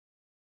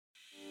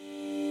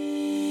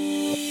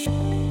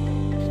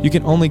You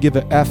can only give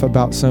an F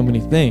about so many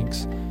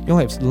things. You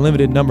only have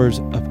limited numbers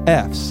of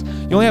F's.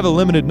 You only have a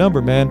limited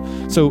number,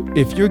 man. So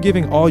if you're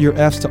giving all your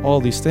F's to all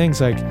these things,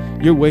 like,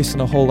 you're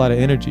wasting a whole lot of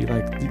energy.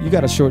 Like, you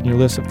got to shorten your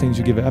list of things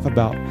you give an F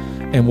about.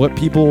 And what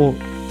people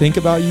think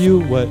about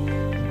you,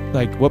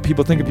 what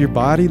people think of your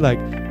body, like,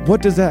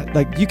 what does that,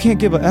 like, you can't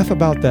give an F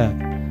about that.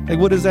 Like,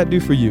 what does that do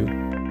for you?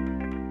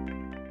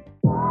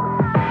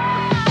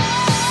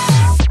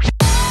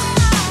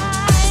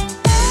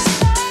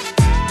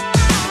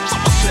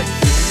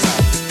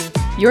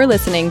 You're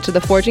listening to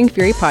the Forging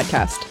Fury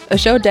podcast, a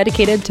show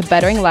dedicated to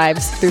bettering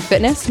lives through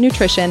fitness,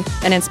 nutrition,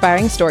 and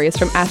inspiring stories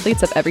from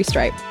athletes of every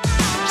stripe.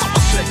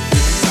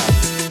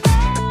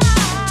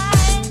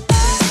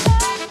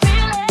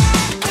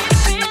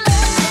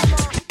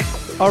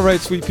 All right,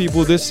 sweet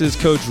people, this is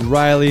Coach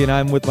Riley, and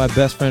I'm with my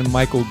best friend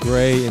Michael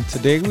Gray, and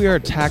today we are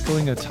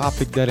tackling a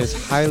topic that is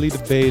highly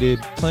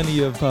debated,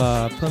 plenty of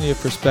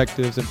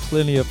perspectives and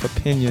plenty of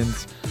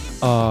opinions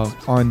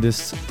on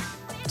this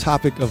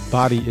topic of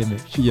body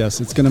image. Yes,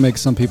 it's going to make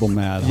some people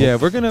mad. Yeah,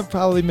 we're going to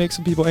probably make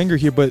some people angry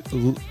here, but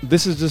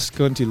this is just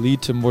going to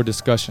lead to more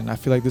discussion. I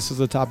feel like this is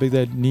a topic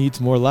that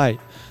needs more light.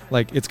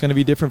 Like, it's going to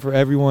be different for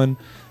everyone,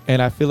 and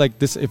I feel like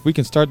this, if we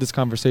can start this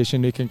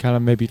conversation, it can kind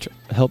of maybe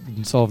help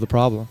solve the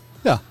problem.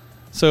 Yeah.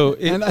 So,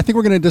 and I think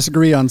we're going to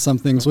disagree on some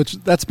things, which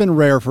that's been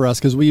rare for us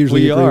because we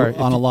usually agree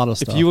on a lot of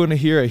stuff. If you want to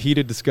hear a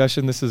heated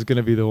discussion, this is going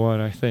to be the one,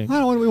 I think.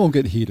 We won't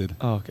get heated.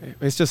 Oh, okay.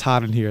 It's just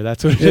hot in here.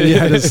 That's what it is.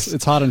 Yeah,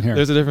 it's hot in here.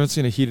 There's a difference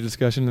between a heated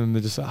discussion and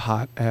just a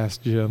hot-ass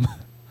gym.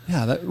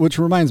 Yeah, which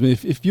reminds me,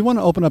 if you want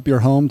to open up your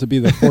home to be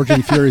the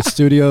Forging Fury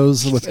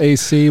Studios with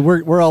AC,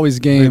 we're always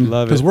game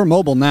because we're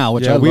mobile now,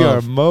 which I love. We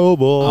are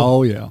mobile.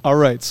 Oh, yeah. All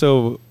right.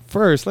 So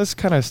first, let's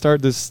kind of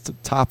start this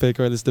topic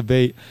or this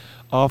debate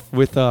off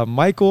with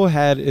Michael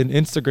had an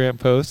Instagram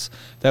post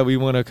that we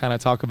want to kind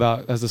of talk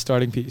about as a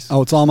starting piece.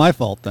 Oh, it's all my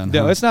fault then.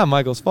 No, it's not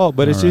Michael's fault,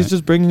 but it's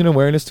just bringing an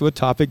awareness to a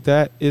topic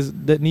that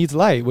needs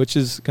light, which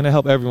is going to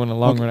help everyone in the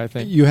long run, I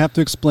think. You have to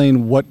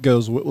explain what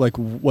goes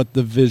what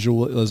the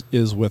visual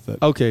is with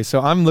it. Okay, so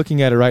I'm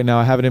looking at it right now.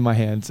 I have it in my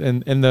hands,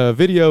 and the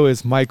video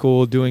is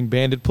Michael doing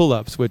banded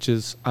pull-ups, which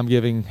is I'm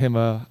giving him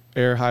a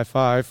air high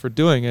five for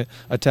doing it,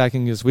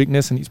 attacking his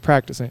weakness, and he's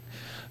practicing.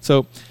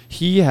 So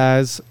he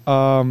has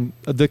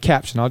the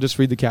caption. I'll just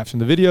read the caption.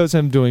 The video is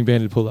him doing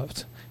banded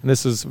pull-ups, and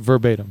this is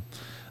verbatim.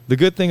 The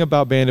good thing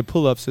about banded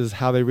pull-ups is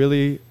how they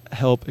really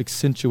help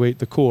accentuate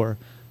the core.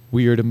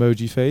 Weird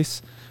emoji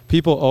face.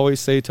 People always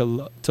say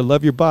to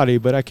love your body,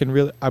 but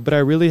I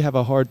really have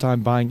a hard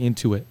time buying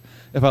into it.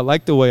 If I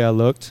liked the way I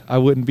looked, I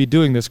wouldn't be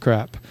doing this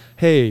crap.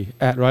 Hey,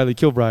 at Riley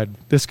Kilbride,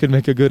 this could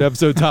make a good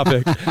episode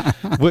topic.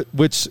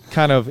 Which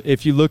kind of,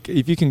 if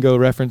you can go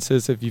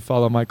references, if you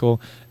follow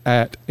Michael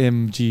at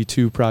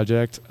MG2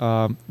 Project,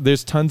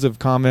 there's tons of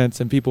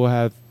comments and people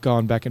have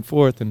gone back and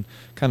forth and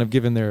kind of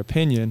given their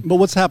opinion. But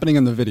what's happening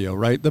in the video,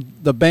 right?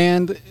 The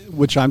band,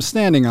 which I'm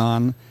standing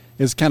on,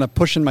 is kind of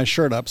pushing my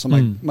shirt up, so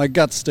my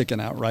gut's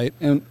sticking out, right?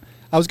 And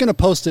I was going to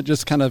post it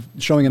just kind of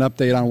showing an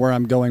update on where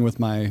I'm going with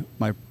my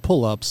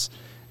pull-ups,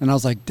 and I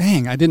was like,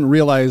 dang, I didn't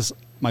realize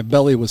my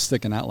belly was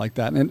sticking out like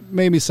that, and it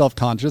made me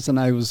self-conscious, and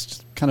I was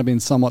just kind of being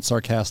somewhat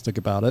sarcastic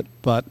about it.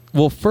 But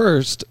well,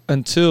 first,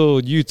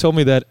 until you told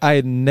me that,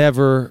 I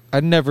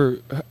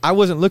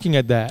wasn't looking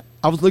at that.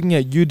 I was looking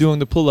at you doing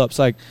the pull-ups.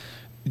 Like,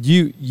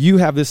 you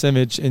have this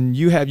image, and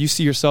you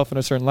see yourself in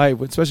a certain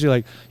light, especially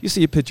like you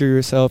see a picture of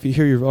yourself, you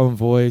hear your own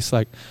voice,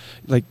 like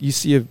you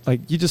see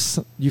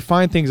you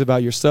find things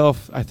about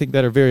yourself, I think,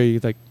 that are very,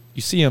 like,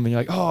 you see them and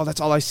you're like, oh,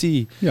 that's all I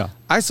see. Yeah.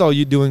 I saw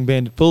you doing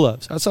banded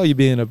pull-ups. I saw you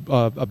being a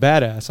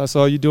badass. I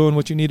saw you doing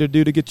what you need to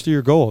do to get to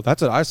your goal.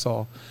 That's what I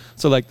saw.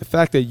 So, like, the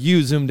fact that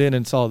you zoomed in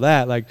and saw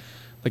that, like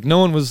no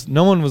one was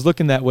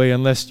looking that way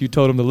unless you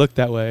told them to look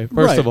that way,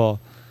 first of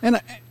all.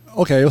 And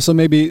okay,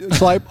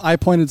 so I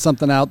pointed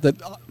something out that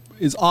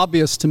is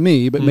obvious to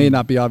me, but may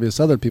not be obvious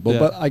to other people. Yeah.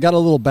 But I got a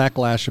little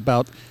backlash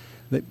about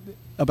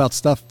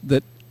stuff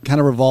that kind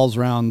of revolves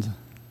around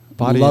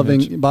body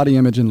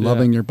image and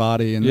loving your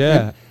body.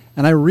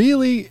 And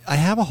I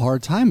have a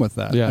hard time with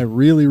that. Yeah. I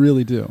really,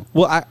 really do.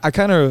 Well, I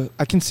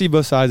can see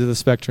both sides of the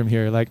spectrum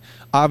here. Like,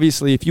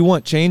 obviously, if you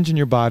want change in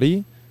your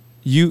body,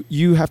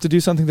 you have to do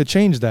something to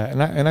change that.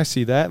 And I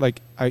see that.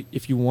 Like,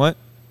 if you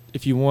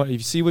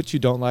see what you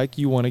don't like,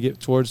 you want to get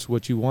towards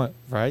what you want,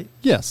 right?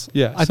 Yes.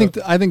 Yeah. I think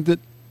that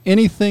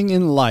anything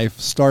in life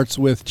starts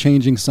with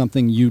changing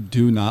something you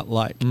do not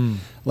like.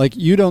 Like,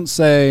 you don't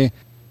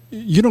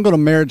go to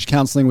marriage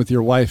counseling with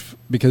your wife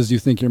because you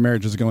think your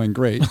marriage is going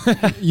great.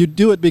 You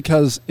do it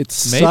because it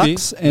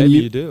sucks. And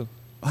maybe you do.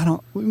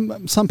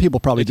 Some people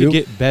probably do. It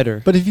could get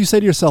better. But if you say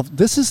to yourself,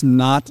 this is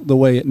not the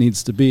way it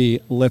needs to be,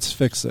 let's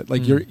fix it.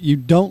 Like, you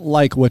don't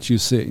like what you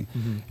see.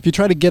 Mm-hmm. If you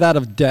try to get out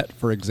of debt,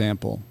 for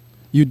example,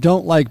 you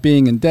don't like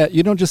being in debt,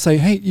 you don't just say,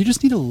 hey, you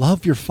just need to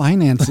love your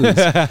finances.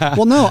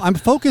 Well, no, I'm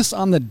focused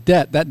on the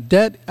debt. That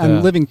debt,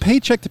 I'm living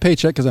paycheck to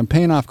paycheck because I'm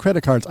paying off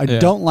credit cards. I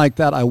don't like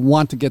that. I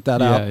want to get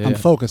that out. I'm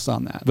focused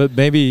on that. But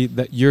maybe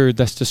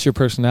that's just your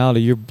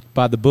personality. You're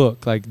by the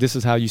book. Like, this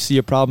is how you see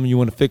a problem, you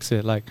want to fix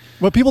it. Like,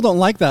 well, people don't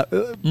like that.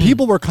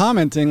 People were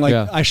commenting like,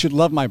 I should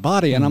love my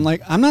body. And I'm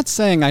like, I'm not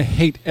saying I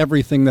hate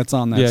everything that's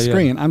on that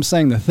screen. I'm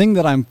saying the thing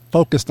that I'm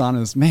focused on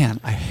is, man,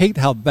 I hate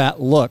how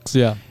that looks.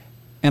 Yeah.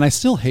 And I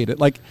still hate it.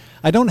 Like,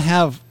 I don't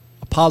have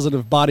a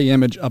positive body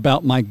image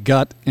about my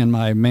gut and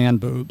my man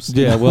boobs.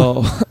 Yeah,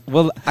 well,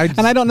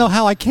 and I don't know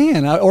how I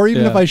can, or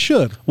even if I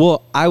should.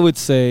 Well, I would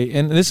say,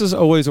 and this is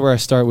always where I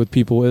start with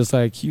people, is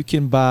like, you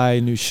can buy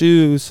new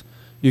shoes,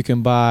 you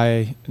can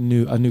buy a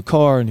new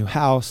car, a new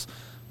house,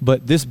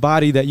 but this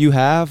body that you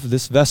have,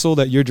 this vessel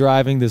that you're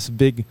driving, this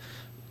big,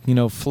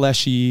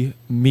 fleshy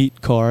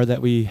meat car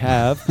that we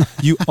have,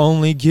 you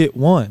only get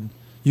one.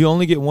 You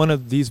only get one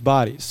of these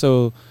bodies.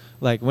 So,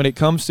 like, when it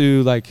comes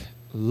to like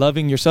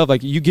loving yourself,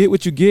 like, you get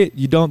what you get,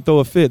 you don't throw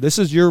a fit. This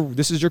is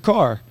your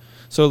car.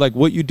 So like,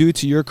 what you do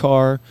to your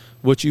car,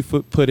 what you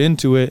put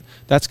into it,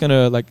 that's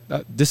gonna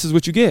this is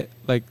what you get.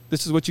 Like,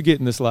 this is what you get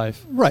in this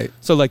life. Right.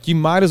 So like, you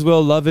might as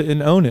well love it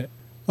and own it.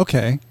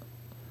 Okay.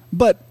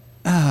 But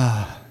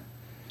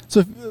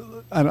so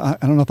I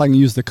don't know if I can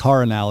use the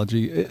car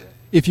analogy.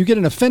 If you get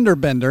in a fender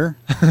bender,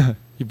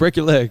 you break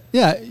your leg.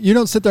 Yeah, you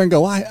don't sit there and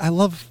go, I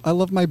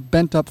love my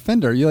bent up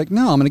fender. You're like,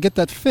 no, I'm going to get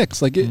that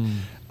fixed. Like,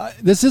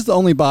 this is the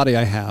only body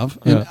I have,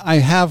 and I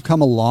have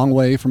come a long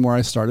way from where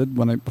I started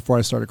before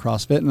I started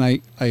CrossFit, and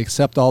I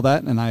accept all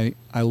that, and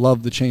I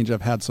love the change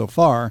I've had so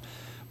far.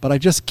 But I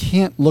just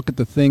can't look at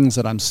the things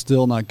that I'm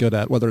still not good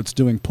at, whether it's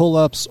doing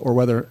pull-ups or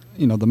whether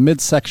the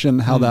midsection,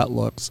 how that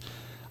looks.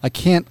 I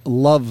can't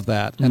love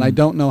that, and I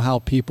don't know how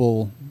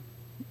people.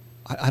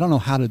 I don't know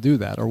how to do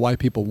that or why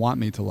people want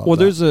me to love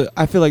that. Well,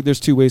 I feel like there's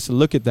two ways to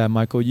look at that,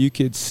 Michael. You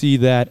could see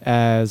that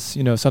as,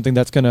 something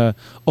that's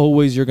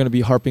you're going to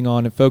be harping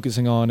on and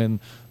focusing on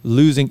and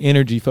losing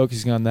energy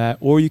focusing on that.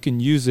 Or you can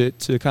use it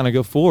to kind of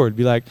go forward,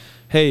 be like,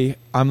 hey,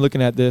 I'm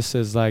looking at this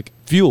as like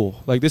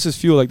fuel. Like, this is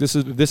fuel. Like, this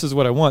is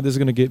what I want. This is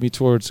going to get me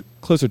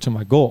closer to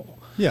my goal.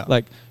 Yeah.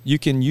 Like, you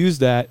can use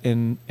that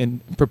and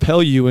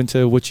propel you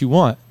into what you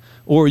want,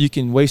 or you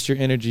can waste your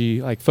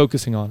energy like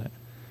focusing on it.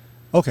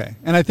 Okay,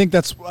 and I think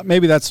it's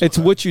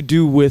what you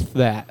do with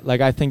that. Like,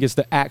 I think it's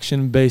the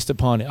action based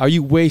upon it. Are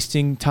you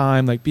wasting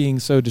time like being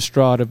so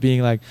distraught of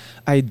being like,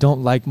 I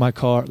don't like my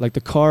car, like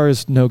the car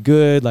is no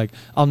good, like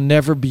I'll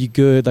never be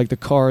good, like the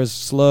car is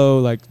slow,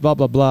 like blah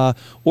blah blah.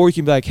 Or you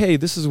can be like, hey,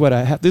 this is what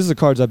I have, this is the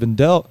cards I've been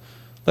dealt,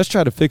 let's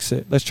try to fix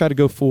it, let's try to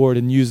go forward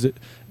and use it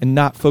and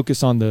not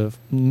focus on the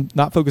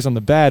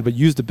bad, but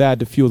use the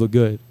bad to fuel the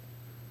good.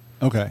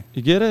 Okay.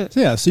 You get it?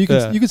 Yeah, so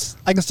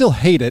I can still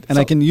hate it, and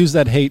I can use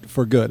that hate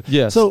for good.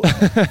 Yes. So,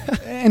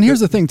 and here's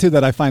the thing, too,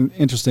 that I find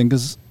interesting,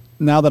 because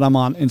now that I'm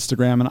on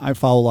Instagram and I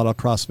follow a lot of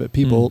CrossFit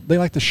people, they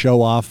like to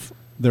show off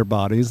their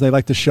bodies. They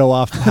like to show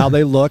off how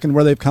they look and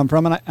where they've come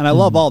from, and I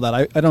love all that.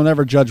 I don't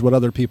ever judge what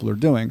other people are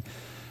doing.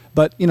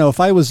 But, if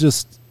I was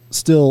just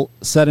still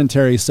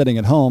sedentary sitting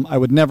at home, I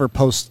would never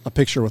post a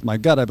picture with my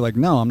gut. I'd be like,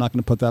 no, I'm not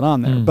going to put that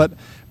on there. But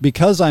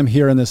because I'm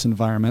here in this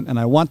environment and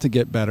I want to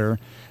get better,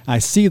 I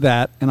see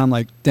that and I'm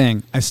like,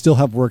 dang, I still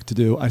have work to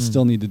do. I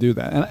still need to do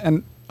that.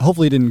 And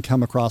hopefully it didn't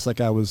come across like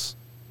I was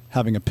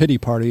having a pity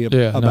party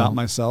about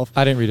myself.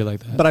 I didn't read it like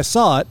that. But I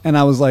saw it and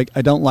I was like,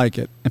 I don't like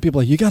it. And people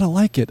are like, you got to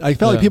like it. I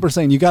felt like people are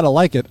saying, you got to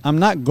like it. I'm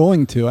not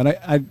going to.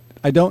 And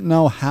I don't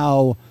know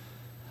how.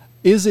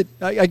 Is it,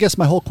 I guess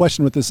my whole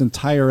question with this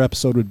entire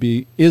episode would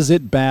be, is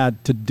it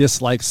bad to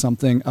dislike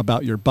something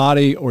about your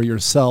body or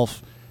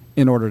yourself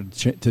in order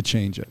to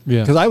change it?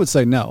 Yeah. Because I would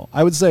say no.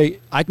 I would say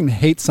I can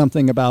hate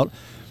something about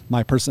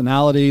my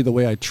personality, the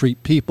way I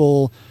treat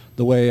people,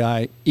 the way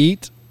I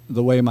eat,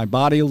 the way my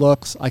body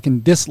looks. I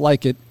can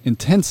dislike it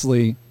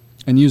intensely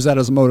and use that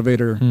as a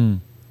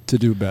motivator to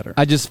do better.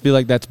 I just feel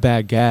like that's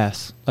bad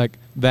gas, like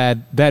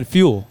bad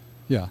fuel.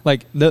 Yeah.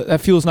 Like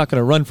that fuel's not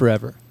going to run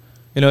forever.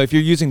 If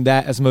you're using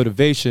that as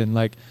motivation,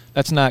 like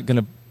that's not going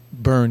to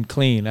burn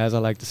clean, as I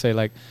like to say.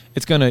 Like,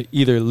 it's going to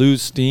either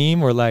lose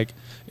steam or like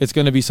it's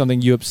going to be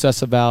something you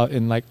obsess about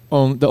and like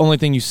the only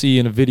thing you see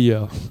in a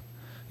video.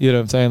 You know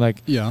what I'm saying?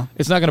 Like, yeah,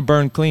 it's not going to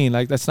burn clean.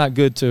 Like, that's not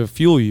good to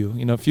fuel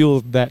you,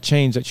 fuel that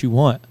change that you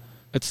want.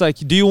 It's like,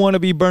 do you want to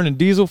be burning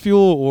diesel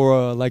fuel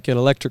or like an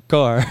electric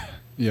car?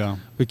 Yeah.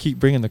 We keep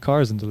bringing the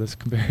cars into this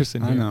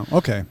comparison here. I know.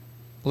 Okay.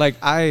 Like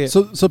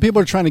So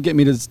people are trying to get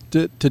me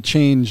to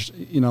change,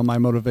 my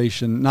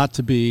motivation, not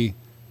to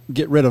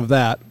get rid of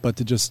that, but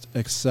to just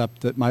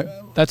accept that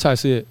that's how I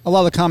see it. A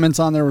lot of the comments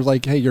on there were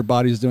like, hey, your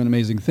body's doing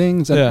amazing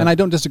things. And I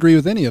don't disagree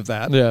with any of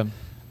that. Yeah.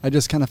 I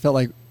just kind of felt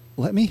like,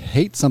 let me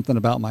hate something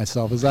about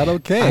myself. Is that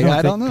okay?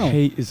 I don't know.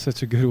 Hate is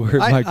such a good word,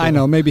 Michael. I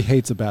know. Maybe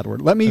hate's a bad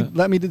word. Let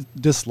me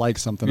dislike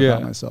something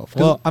about myself.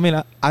 Well, I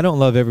mean, I don't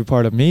love every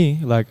part of me.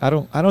 Like, I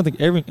don't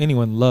think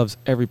anyone loves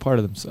every part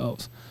of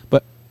themselves.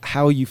 But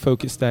how you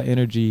focus that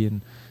energy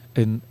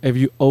and if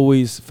you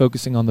always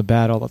focusing on the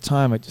bad all the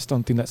time, I just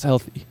don't think that's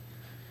healthy.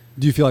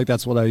 Do you feel like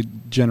that's what I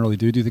generally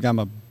do? Do you think I'm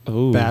a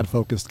bad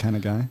focused kind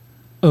of guy?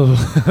 You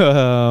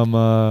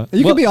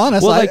can be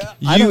honest. Well,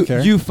 I don't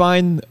care. You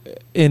find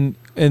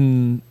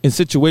in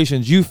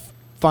situations you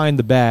find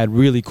the bad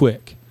really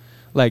quick.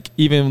 Like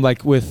even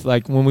like with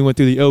like when we went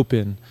through the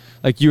Open,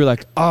 like you were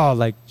like, oh,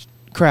 like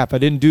crap, I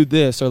didn't do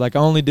this, or like I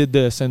only did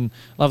this, and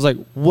I was like,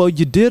 well,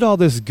 you did all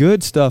this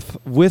good stuff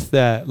with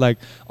that. Like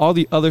all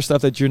the other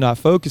stuff that you're not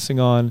focusing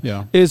on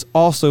is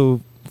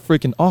also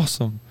freaking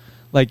awesome.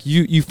 Like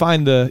you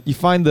find the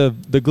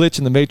glitch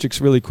in the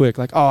matrix really quick.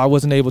 Like, oh, I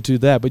wasn't able to do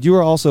that, but you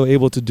were also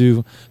able to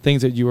do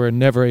things that you were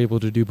never able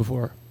to do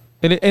before.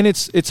 And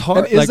it's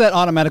hard. And is that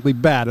automatically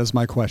bad? Is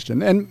my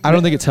question. And I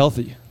don't think it's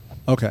healthy.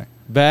 Okay.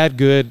 Bad,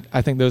 good.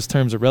 I think those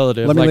terms are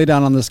relative. Let me lay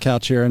down on this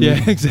couch here. And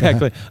yeah,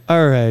 exactly.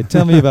 All right,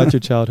 tell me about your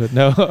childhood.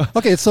 No.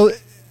 Okay, so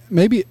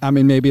maybe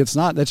it's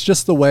not. That's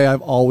just the way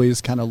I've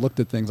always kind of looked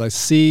at things. I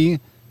see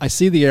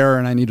the error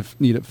and I need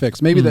it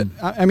fixed. Maybe that.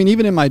 I mean,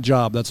 even in my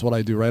job, that's what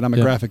I do. Right, I'm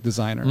a graphic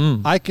designer.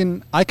 I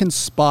can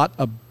spot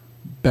a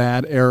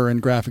bad error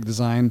in graphic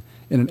design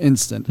in an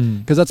instant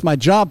because that's my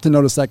job to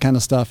notice that kind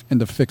of stuff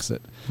and to fix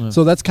it.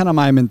 So that's kind of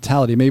my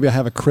mentality. Maybe I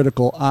have a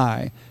critical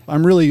eye.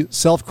 I'm really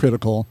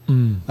self-critical.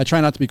 I try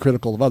not to be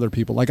critical of other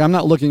people. Like I'm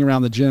not looking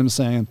around the gym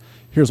saying,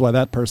 here's why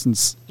that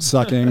person's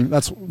sucking.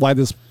 That's why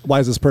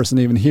is this person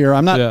even here?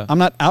 I'm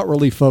not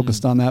outwardly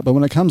focused on that, but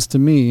when it comes to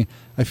me,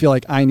 I feel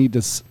like I need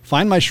to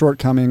find my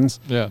shortcomings,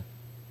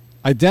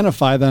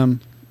 identify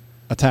them,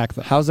 attack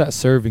them. How's that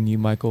serving you,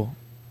 Michael?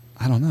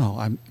 I don't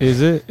know.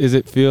 Does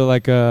it feel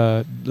like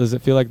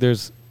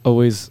there's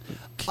always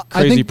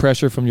crazy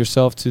pressure from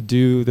yourself to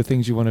do the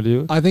things you want to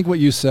do? I think what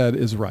you said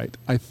is right.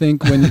 I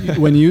think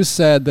when you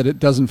said that it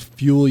doesn't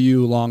fuel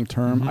you long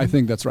term, I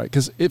think that's right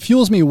because it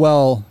fuels me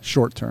well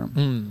short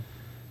term.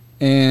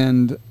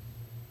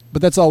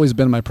 But that's always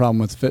been my problem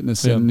with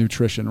fitness and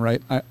nutrition,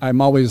 right? I'm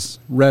always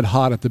red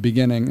hot at the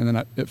beginning and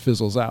then it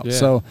fizzles out. Yeah.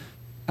 So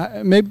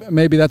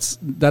maybe that's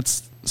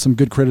some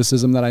good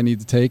criticism that I need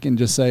to take and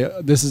just say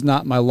this is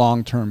not my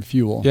long-term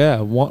fuel.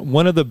 Yeah,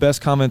 one of the best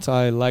comments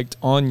I liked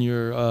on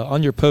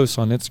your post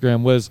on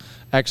Instagram was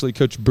actually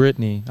Coach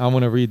Brittany. I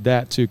want to read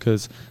that too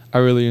because I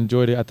really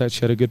enjoyed it. I thought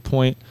she had a good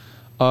point.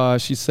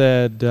 She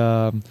said,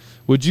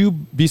 "Would you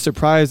be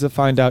surprised to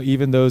find out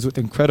even those with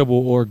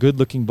incredible or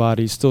good-looking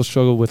bodies still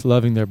struggle with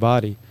loving their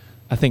body?"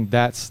 I think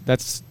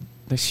that's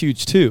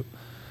huge too,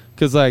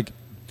 because like,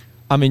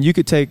 I mean, you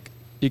could take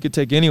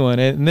anyone,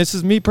 and this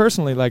is me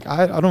personally. Like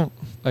I don't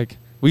like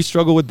we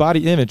struggle with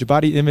body image.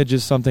 Body image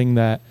is something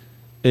that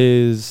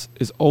is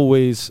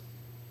always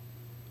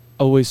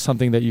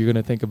something that you're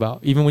going to think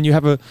about. Even when you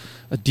have a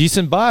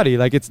decent body,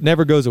 like it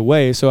never goes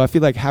away. So I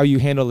feel like how you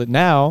handle it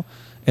now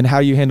and how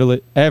you handle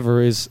it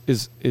ever is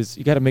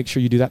you got to make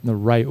sure you do that in the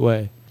right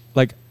way.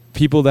 Like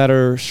people that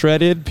are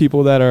shredded,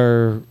 people that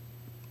are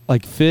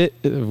like fit,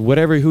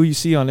 whatever, who you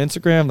see on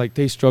Instagram, like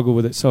they struggle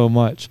with it so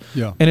much.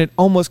 Yeah. And it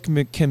almost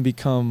can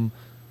become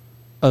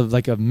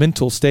like a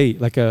mental state,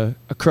 like a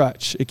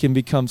crutch. It can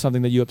become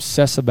something that you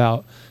obsess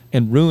about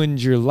and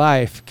ruins your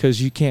life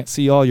because you can't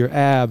see all your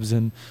abs,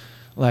 and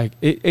like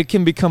it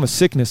can become a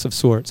sickness of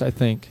sorts, I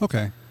think.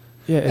 Okay.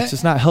 Yeah, it's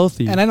just not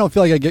healthy. And I don't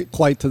feel like I get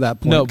quite to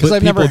that point. No,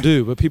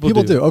 but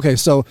people do. Okay,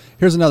 so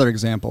here's another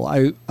example.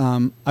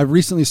 I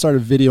recently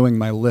started videoing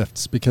my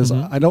lifts because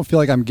I don't feel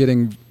like I'm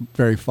getting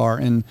very far.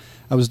 And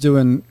I was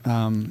doing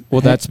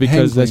that's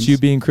because that's you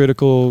being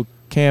critical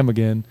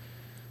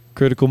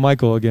critical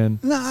Michael again.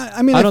 No,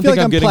 I mean, I don't feel like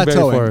I'm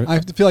plateauing.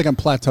 I feel like I'm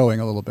plateauing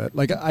a little bit.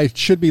 Like I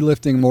should be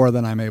lifting more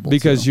than I'm able to.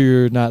 Because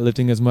you're not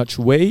lifting as much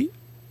weight?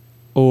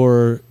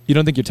 Or you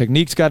don't think your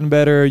technique's gotten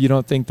better? You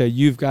don't think that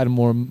you've gotten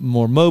more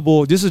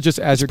mobile? This is just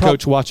as your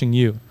coach watching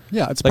you.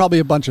 Yeah, it's probably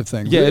a bunch of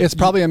things. Yeah, it's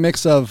probably a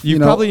mix of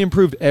you've probably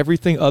improved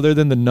everything other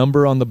than the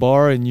number on the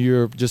bar, and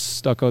you're just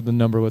stuck on the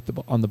number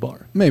on the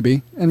bar.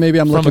 Maybe, and maybe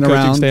I'm looking around. From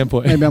a coaching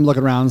standpoint, maybe I'm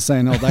looking around and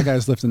saying, "Oh, that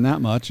guy's lifting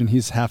that much, and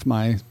he's half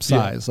my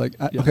size."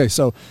 Yeah. Okay,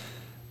 so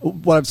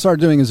what I've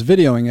started doing is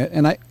videoing it,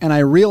 and I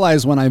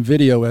realize when I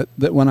video it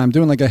that when I'm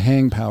doing like a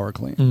hang power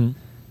clean.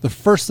 The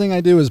first thing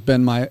I do is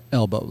bend my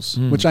elbows,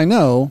 which I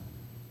know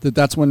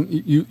that's when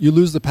you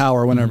lose the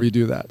power whenever you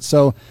do that.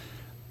 So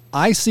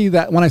I see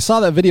that when I saw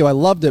that video, I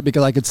loved it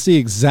because I could see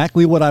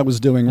exactly what I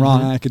was doing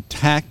wrong, and I could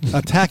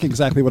attack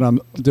exactly what I'm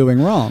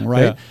doing wrong,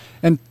 right? Yeah.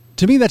 And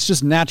to me, that's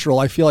just natural.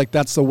 I feel like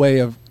that's the way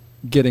of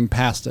getting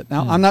past it.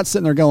 Now, I'm not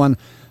sitting there going,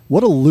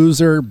 what a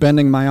loser,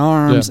 bending my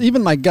arms,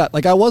 even my gut.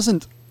 Like I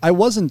wasn't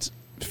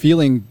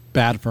feeling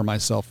bad for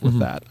myself with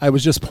that. I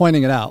was just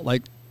pointing it out,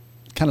 like,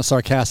 kind of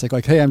sarcastic,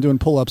 like, hey, I'm doing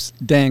pull-ups.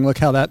 Dang, look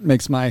how that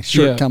makes my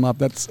shirt come up.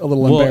 That's a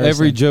little embarrassing. Well,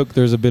 every joke,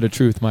 there's a bit of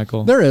truth,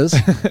 Michael. There is.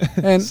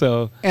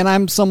 And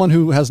I'm someone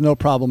who has no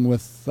problem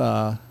with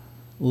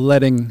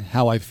letting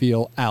how I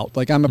feel out.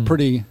 Like, I'm a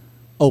pretty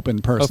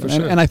open person. Oh, for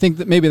sure. And I think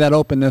that maybe that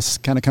openness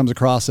kind of comes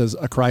across as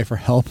a cry for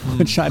help,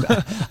 which I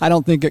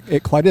don't think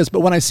it quite is. But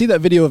when I see that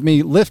video of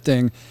me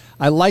lifting,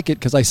 I like it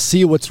because I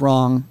see what's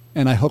wrong,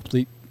 and I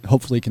hopefully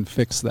can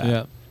fix that.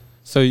 Yeah.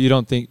 So you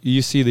don't think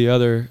you see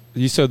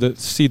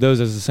see those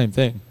as the same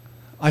thing?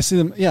 I see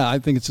them. Yeah, I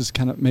think it's just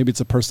kind of maybe it's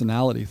a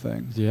personality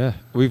thing. Yeah,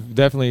 we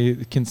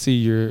definitely can see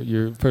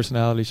your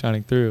personality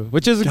shining through,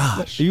 which is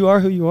Gosh. you are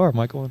who you are,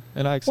 Michael,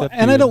 and I accept.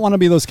 And I don't want to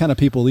be those kind of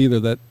people either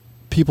that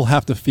people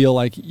have to feel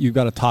like you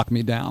got to talk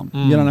me down.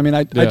 You know what I mean?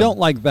 I don't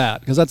like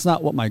that because that's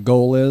not what my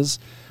goal is.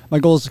 My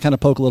goal is to kind of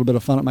poke a little bit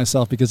of fun at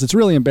myself because it's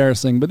really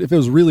embarrassing. But if it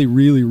was really,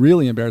 really,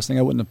 really embarrassing,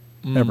 I wouldn't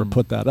have ever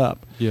put that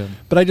up. Yeah.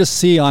 But I just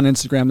see on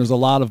Instagram there's a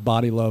lot of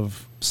body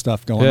love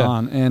stuff going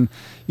on. And,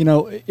 you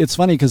know, it's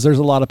funny because there's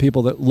a lot of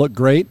people that look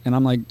great. And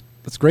I'm like,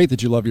 that's great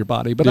that you love your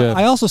body. But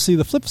I also see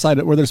the flip side of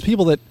it where there's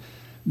people that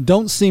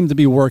don't seem to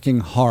be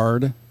working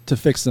hard to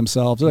fix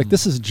themselves. They're like,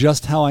 this is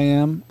just how I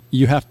am.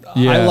 You have to,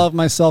 I love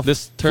myself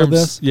this for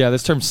this. Yeah,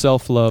 this term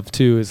self-love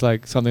too is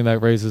like something that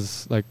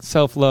raises like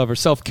self-love or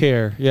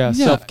self-care. Yeah,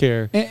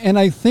 self-care. And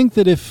I think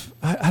that if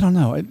I don't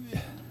know,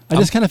 I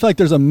just kind of feel like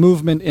there's a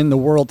movement in the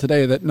world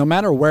today that no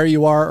matter where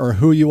you are or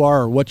who you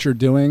are or what you're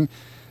doing,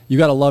 you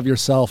got to love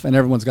yourself and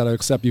everyone's got to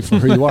accept you for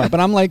who you are. But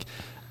I'm like,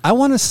 I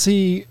want to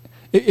see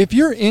if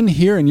you're in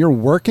here and you're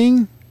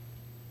working,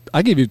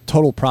 I give you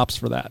total props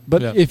for that.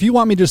 But if you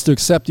want me just to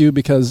accept you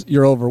because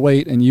you're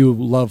overweight and you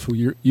love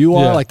who you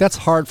are, like that's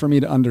hard for me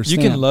to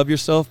understand. You can love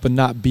yourself but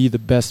not be the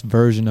best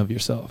version of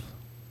yourself.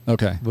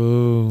 Okay.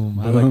 Boom.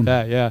 I like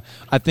that. Yeah.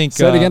 I think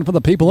say it again for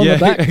the people in the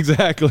back.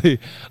 Exactly.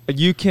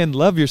 You can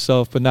love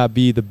yourself but not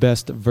be the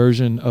best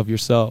version of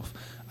yourself.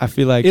 I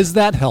feel like is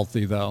that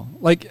healthy though?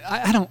 Like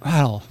I don't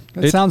know.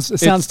 It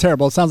sounds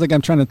terrible. It sounds like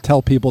I'm trying to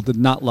tell people to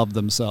not love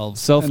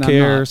themselves.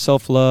 Self-care,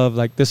 self-love,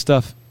 like this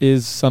stuff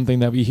is something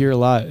that we hear a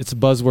lot. It's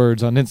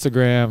buzzwords on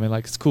Instagram and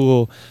like it's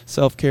cool.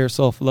 Self-care,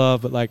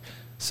 self-love, but like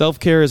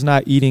self-care is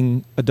not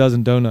eating a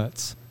dozen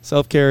donuts.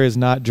 Self-care is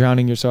not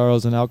drowning your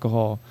sorrows in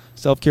alcohol.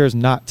 Self-care is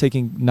not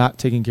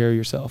taking care of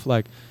yourself.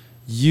 Like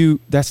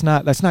that's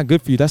not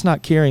good for you. That's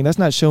not caring. That's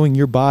not showing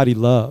your body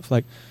love.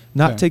 Like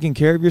not taking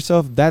care of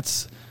yourself,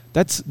 that's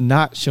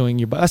not showing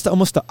your body. That's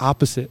almost the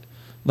opposite.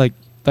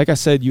 Like I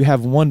said, you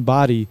have one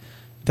body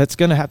that's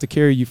going to have to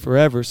carry you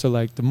forever. So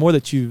like the more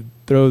that you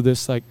throw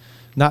this, like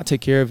not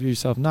take care of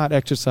yourself, not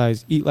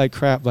exercise, eat like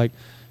crap, like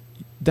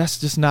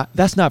that's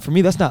not for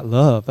me. That's not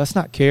love. That's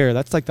not care.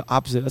 That's like the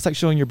opposite. That's like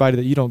showing your body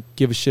that you don't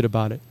give a shit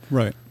about it.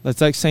 Right.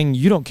 That's like saying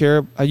you don't care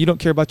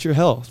about your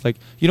health. Like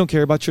you don't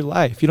care about your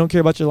life. You don't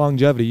care about your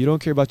longevity. You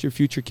don't care about your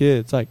future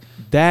kids. Like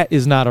that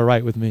is not all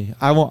right with me.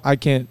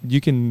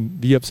 You can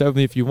be upset with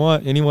me if you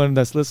want, anyone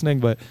that's listening,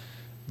 but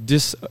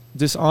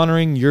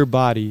dishonoring your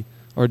body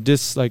or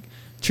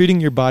treating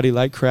your body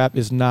like crap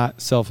is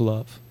not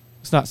self-love.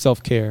 It's not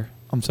self-care.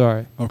 I'm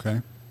sorry.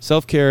 Okay.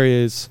 Self-care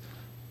is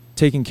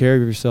taking care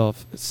of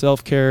yourself.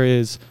 Self-care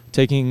is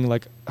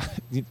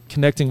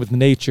connecting with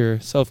nature.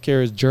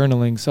 Self-care is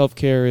journaling.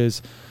 Self-care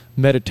is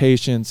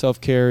meditation.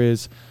 Self-care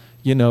is,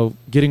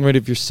 getting rid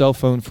of your cell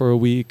phone for a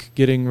week,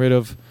 getting rid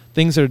of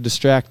things that are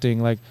distracting.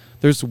 Like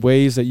there's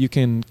ways that you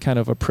can kind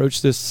of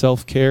approach this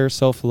self-care,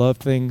 self-love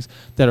things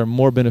that are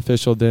more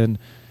beneficial than,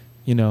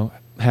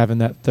 having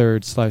that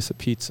third slice of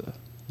pizza.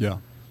 Yeah.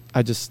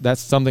 That's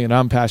something that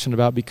I'm passionate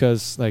about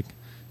because like,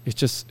 it's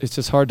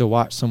just hard to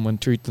watch someone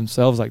treat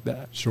themselves like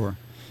that. Sure.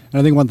 And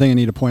I think one thing I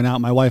need to point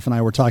out, my wife and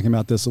I were talking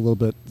about this a little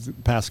bit the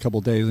past couple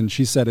of days, and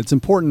she said it's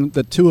important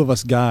that two of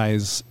us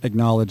guys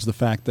acknowledge the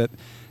fact that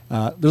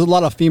there's a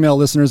lot of female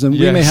listeners, and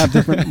we may have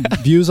different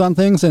views on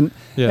things. And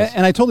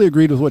and I totally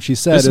agreed with what she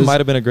said. This might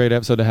have been a great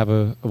episode to have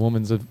a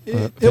woman's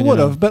opinion. It would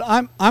have, but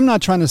I'm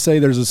not trying to say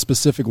there's a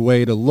specific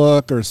way to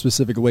look or a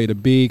specific way to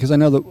be, because I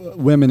know that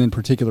women in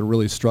particular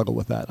really struggle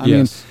with that. I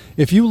mean,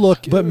 if you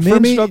look, but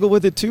men struggle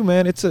with it too,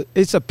 man. It's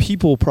a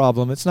people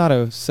problem. It's not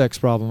a sex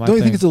problem. Don't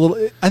you think it's a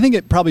little? I think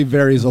it probably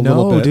varies a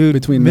little bit dude,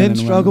 between men and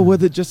struggle women.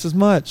 with it just as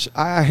much.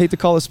 I hate to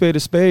call a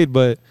spade,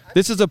 but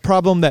this is a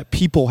problem that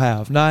people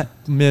have, not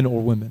men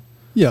or women.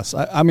 Yes,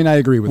 I mean, I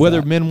agree with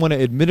Whether that. men want to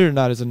admit it or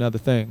not is another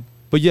thing.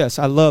 But yes,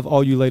 I love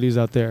all you ladies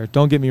out there.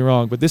 Don't get me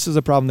wrong, but this is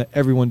a problem that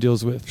everyone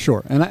deals with.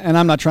 Sure, and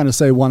I'm not trying to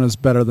say one is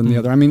better than the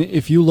other. I mean,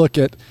 if you look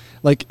at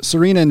like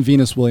Serena and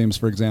Venus Williams,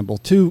 for example,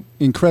 two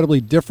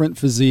incredibly different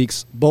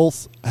physiques,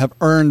 both have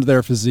earned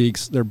their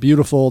physiques. They're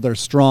beautiful, they're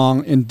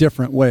strong in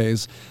different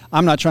ways.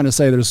 I'm not trying to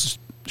say there's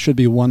should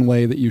be one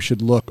way that you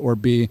should look or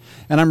be,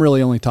 and I'm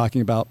really only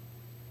talking about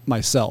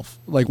myself.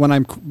 Like when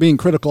I'm being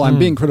critical, I'm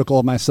being critical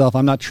of myself.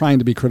 I'm not trying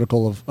to be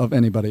critical of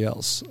anybody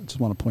else. I just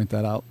want to point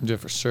that out. Yeah,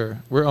 for sure.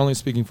 We're only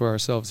speaking for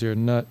ourselves here,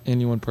 not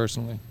anyone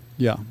personally.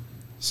 Yeah.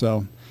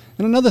 So,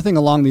 and another thing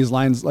along these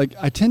lines, like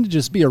I tend to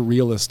just be a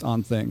realist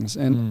on things,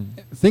 and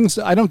things,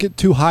 I don't get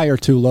too high or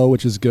too low,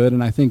 which is good.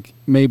 And I think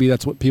maybe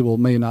that's what people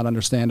may not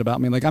understand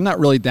about me. Like I'm not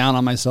really down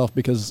on myself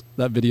because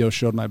that video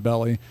showed my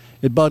belly.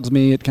 It bugs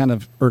me. It kind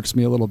of irks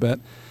me a little bit.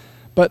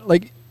 But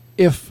like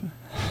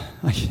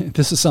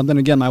this is something,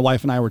 again, my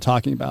wife and I were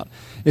talking about.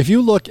 If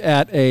you look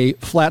at a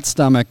flat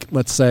stomach,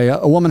 let's say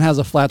a woman has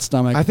a flat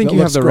stomach. I think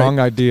you have the wrong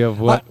idea of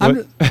what.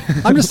 I'm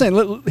just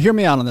saying, hear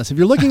me out on this. If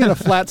you're looking at a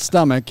flat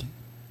stomach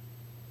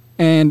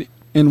and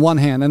in one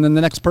hand, and then the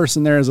next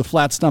person there is a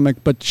flat stomach,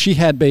 but she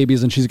had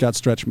babies and she's got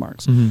stretch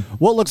marks.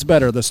 What looks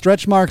better, the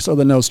stretch marks or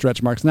the no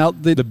stretch marks? Now,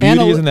 the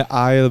beauty is in the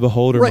eye of the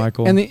beholder, right,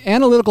 Michael. And the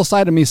analytical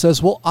side of me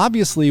says, well,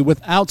 obviously,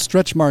 without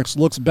stretch marks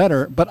looks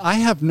better, but I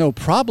have no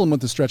problem with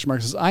the stretch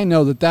marks. I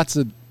know that that's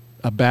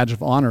a badge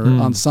of honor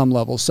on some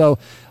level. So,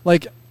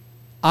 like,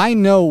 I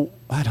don't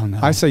know.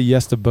 I say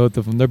yes to both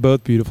of them. They're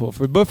both beautiful,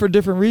 but for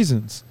different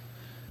reasons.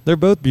 They're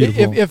both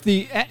beautiful. If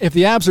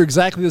the abs are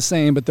exactly the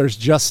same, but there's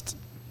just...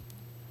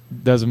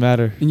 Doesn't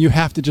matter. And you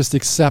have to just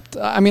accept.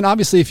 I mean,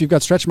 obviously, if you've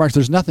got stretch marks,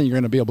 there's nothing you're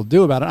going to be able to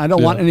do about it. I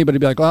don't want anybody to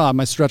be like, oh,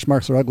 my stretch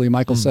marks are ugly.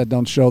 Michael said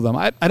don't show them.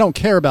 I don't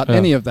care about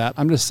any of that.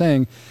 I'm just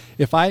saying,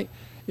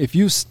 if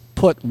you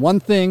put one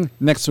thing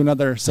next to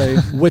another, say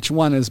which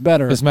one is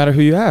better. Doesn't matter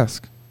who you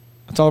ask.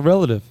 It's all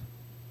relative.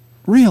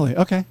 Really?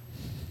 Okay.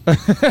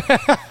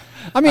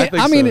 I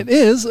mean, it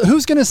is.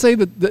 Who's going to say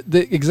that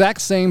the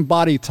exact same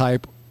body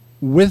type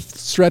with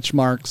stretch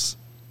marks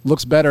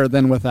looks better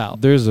than without?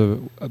 There's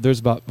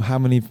about how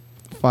many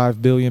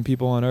 5 billion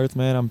people on Earth,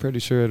 man? I'm pretty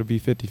sure it'll be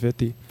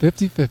 50-50.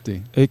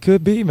 50-50. It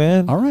could be,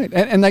 man. All right.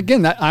 And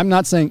again, I'm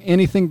not saying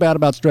anything bad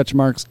about stretch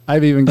marks.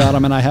 I've even got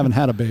them, and I haven't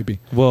had a baby.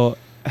 Well,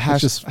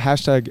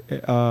 hashtag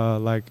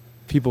like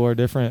people are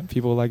different.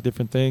 People like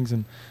different things,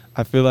 and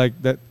I feel like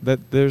that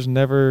there's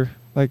never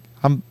like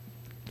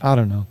I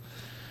don't know.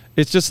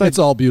 It's just like it's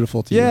all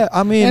beautiful to you. Yeah,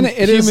 I mean,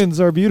 humans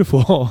are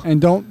beautiful.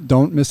 And don't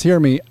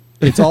mishear me.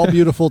 It's all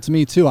beautiful to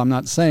me too. I'm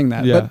not saying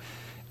that. Yeah.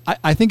 But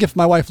I think if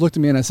my wife looked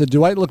at me and I said,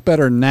 do I look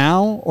better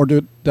now or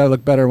did I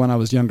look better when I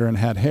was younger and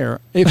had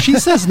hair? If she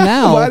says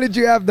now... Why did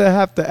you have to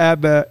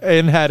add the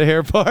and had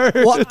hair part?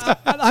 Well,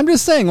 I'm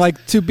just saying,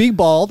 like, to be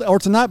bald or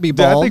to not be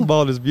bald. I think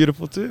bald is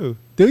beautiful too.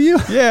 Do you?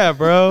 Yeah,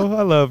 bro.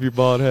 I love your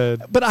bald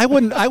head. But I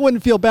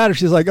wouldn't feel bad if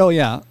she's like, oh,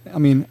 yeah. I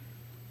mean,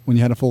 when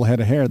you had a full head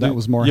of hair, that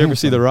was more You handsome. ever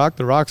see The Rock?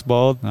 The Rock's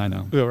bald. I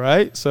know.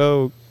 Right?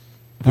 So...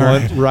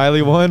 Right.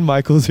 Riley 1,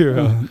 Michael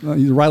 0.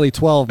 Riley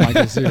 12,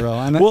 Michael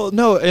 0. Well,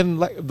 no, and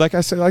like I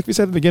said, like we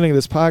said at the beginning of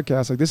this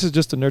podcast, like this is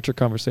just a nurture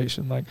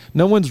conversation. Like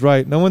no one's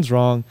right, no one's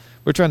wrong.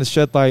 We're trying to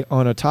shed light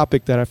on a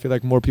topic that I feel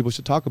like more people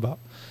should talk about.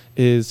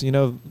 Is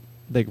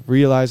like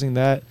realizing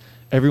that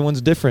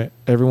everyone's different,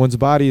 everyone's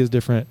body is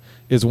different.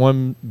 Is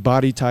one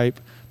body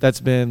type that's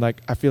been like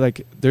I feel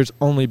like there's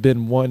only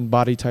been one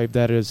body type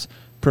that is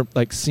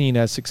like seen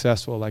as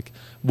successful. Like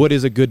what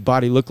does a good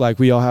body look like?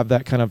 We all have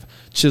that kind of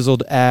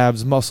chiseled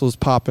abs, muscles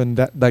popping,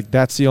 that like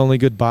that's the only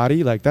good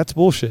body. Like that's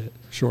bullshit.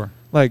 Sure.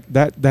 Like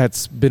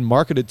that's been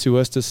marketed to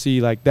us to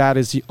see like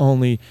that's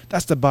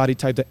the body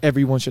type that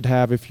everyone should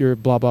have if you're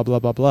blah blah blah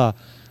blah blah.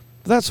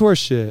 But that's horse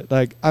shit.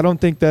 Like I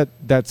don't think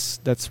that's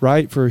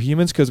right for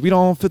humans because we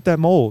don't fit that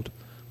mold.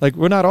 Like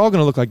we're not all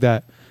gonna look like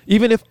that.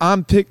 Even if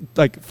I'm picked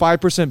like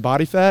 5%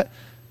 body fat,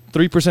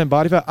 3%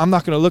 body fat, I'm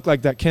not gonna look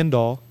like that Ken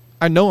doll.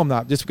 I know I'm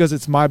not, just because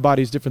it's my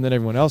body is different than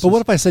everyone else's. But what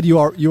if I said you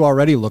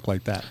already look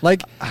like that?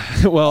 Like,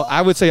 well,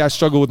 I would say I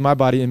struggle with my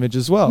body image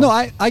as well. No,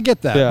 I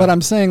get that, but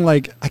I'm saying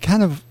like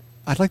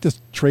I'd like to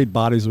trade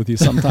bodies with you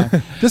sometime.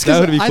 Just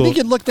because cool. I think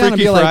you'd look down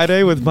Freaky and be like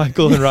Friday with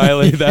Michael and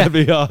Riley. That'd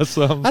be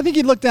awesome. I think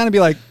you'd look down and be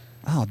like,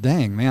 oh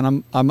dang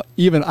man,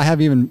 I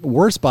have even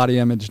worse body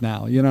image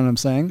now. You know what I'm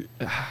saying?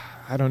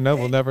 I don't know.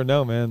 We'll never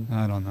know, man.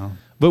 I don't know.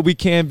 But we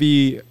can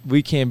be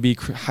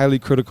highly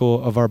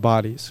critical of our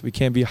bodies. We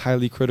can be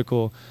highly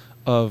critical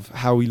of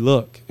how we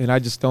look, and I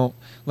just don't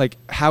like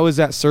how is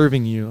that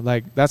serving you?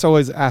 Like that's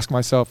always ask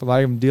myself if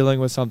I'm dealing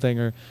with something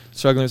or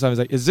struggling with something,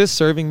 like is this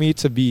serving me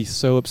to be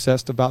so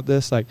obsessed about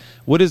this? Like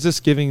what is this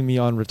giving me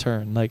on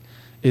return? Like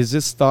is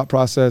this thought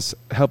process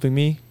helping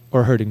me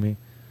or hurting me?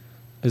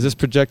 Is this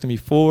projecting me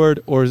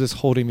forward or is this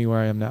holding me where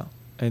I am now?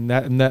 And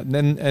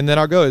then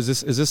I'll go, is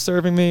this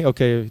serving me?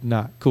 Okay,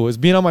 not cool. Is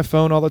being on my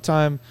phone all the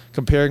time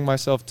comparing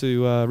myself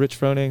to Rich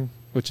Froning,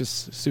 which is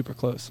super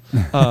close.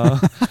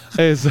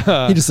 He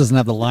just doesn't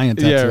have the lion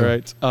tattoo. Yeah,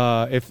 right.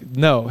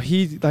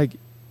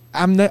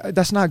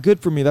 That's not good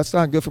for me. That's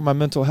not good for my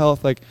mental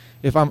health. Like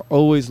if I'm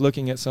always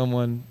looking at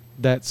someone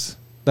that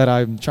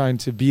I'm trying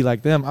to be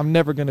like them, I'm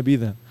never going to be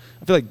them.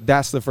 I feel like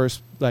that's the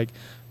first like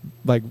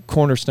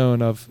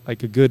cornerstone of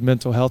like a good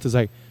mental health is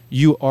like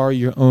you are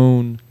your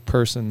own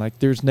person. Like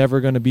there's never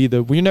going to be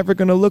you're never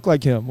going to look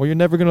like him or you're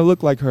never going to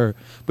look like her,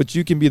 but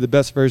you can be the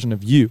best version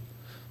of you,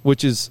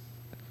 which is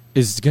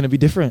going to be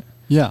different.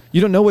 Yeah.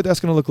 You don't know what that's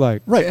going to look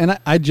like. Right. And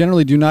I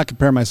generally do not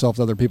compare myself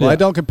to other people. Yeah. I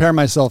don't compare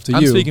myself to you.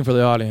 I'm speaking for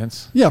the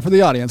audience. Yeah, for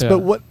the audience. Yeah.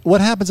 But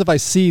what happens if I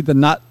see the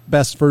not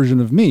best version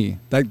of me?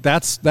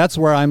 That's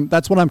what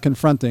I'm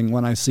confronting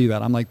when I see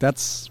that. I'm like,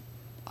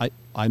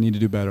 I need to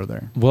do better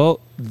there.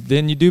 Well,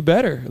 then you do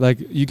better. Like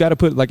you got to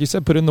put, like you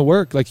said, put in the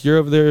work. Like you're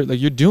over there, like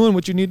you're doing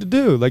what you need to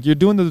do. Like you're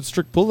doing the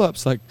strict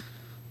pull-ups. Like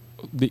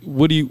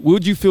would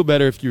you feel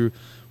better if you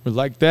were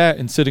like that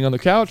and sitting on the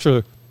couch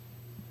or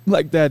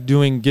like that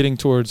getting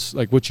towards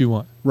like what you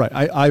want? Right.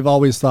 I've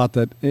always thought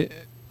that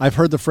I've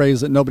heard the phrase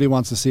that nobody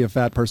wants to see a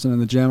fat person in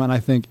the gym, and I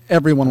think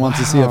everyone wants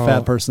to see a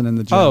fat person in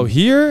the gym. Oh,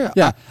 here?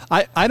 Yeah.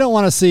 I don't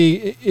want to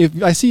see,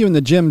 if I see you in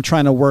the gym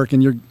trying to work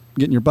and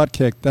getting your butt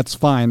kicked, that's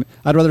fine.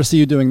 I'd rather see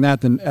you doing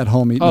that than at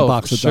home eating a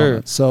box of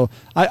donuts. So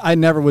I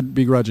never would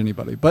begrudge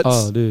anybody. But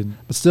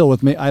but still,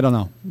 with me, I don't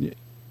know.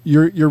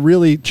 You're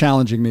really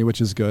challenging me, which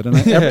is good. And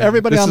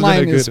everybody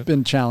online has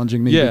been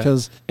challenging me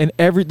because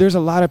there's a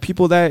lot of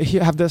people that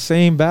have the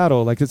same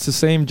battle. Like it's the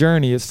same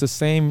journey. It's the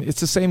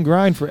same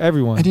grind for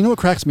everyone. And you know what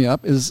cracks me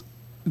up is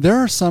there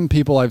are some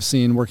people I've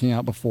seen working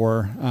out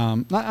before.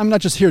 I'm not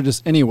just here,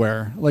 just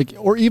anywhere.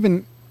 Or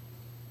even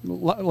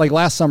like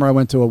last summer, I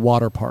went to a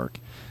water park.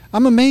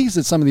 I'm amazed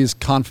at some of these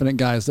confident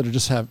guys that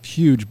just have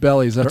huge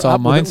bellies that are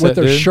up with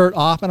their shirt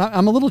off. And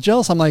I'm a little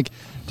jealous. I'm like,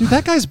 dude,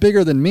 that guy's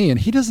bigger than me, and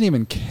he doesn't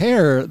even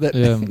care that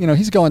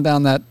he's going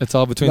down that. It's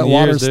all between the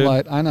water ears,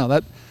 slide. Dude. I know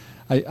that.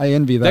 I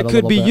envy that. That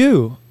could be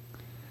you.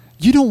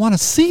 You don't want to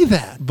see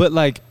that. But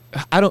like,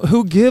 I don't.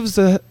 Who gives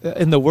a?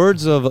 In the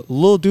words of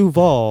Lil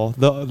Duval,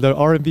 the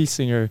R&B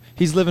singer,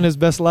 he's living his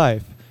best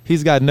life.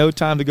 He's got no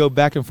time to go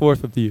back and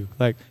forth with you.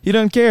 Like, he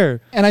doesn't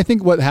care. And I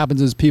think what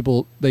happens is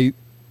people, they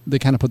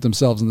kind of put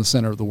themselves in the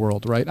center of the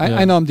world, right?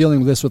 I know I'm dealing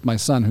with this with my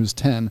son who's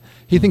 10.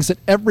 He thinks that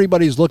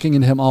everybody's looking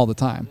at him all the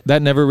time.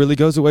 That never really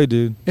goes away,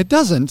 dude. It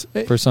doesn't.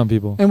 For some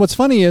people. And what's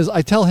funny is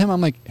I tell him, I'm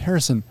like,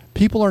 Harrison,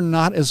 people are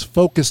not as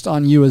focused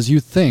on you as you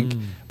think.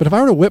 But if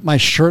I were to whip my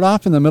shirt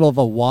off in the middle of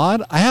a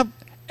wad,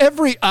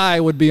 every eye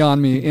would be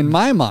on me in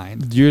my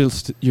mind. You're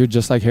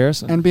just like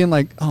Harrison. And being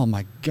like, oh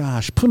my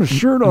gosh, put a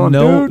shirt on,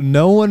 dude.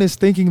 No one is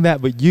thinking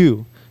that but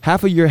you.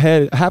 Half of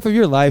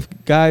your life,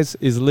 guys,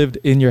 is lived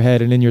in your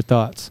head and in your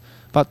thoughts.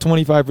 About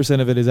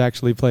 25% of it is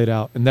actually played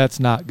out, and that's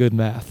not good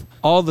math.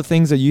 All the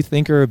things that you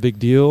think are a big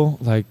deal,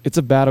 like it's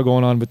a battle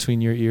going on between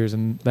your ears,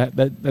 and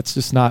that's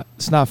just not.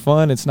 It's not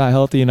fun. It's not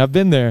healthy, and I've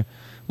been there.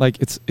 Like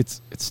it's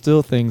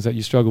still things that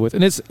you struggle with,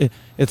 and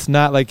it's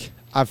not like.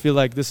 I feel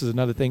like this is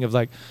another thing of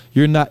like,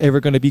 you're not ever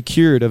going to be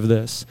cured of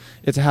this.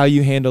 It's how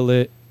you handle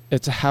it.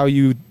 It's how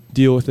you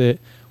deal with it.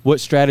 What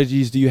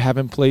strategies do you have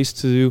in place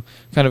to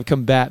kind of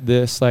combat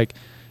this? Like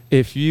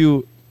if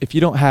you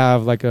don't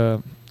have like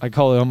I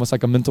call it almost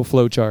like a mental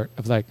flow chart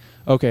of like,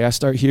 okay, I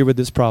start here with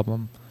this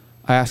problem.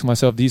 I ask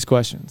myself these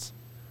questions.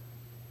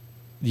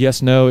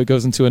 Yes, no, it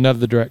goes into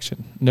another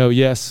direction. No,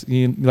 yes,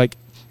 like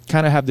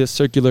kind of have this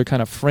circular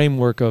kind of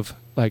framework of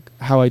like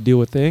how I deal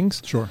with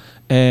things. Sure.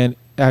 And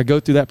I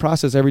go through that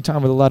process every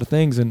time with a lot of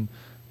things, and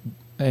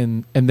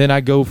then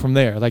I go from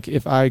there. Like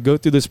if I go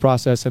through this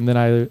process and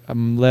then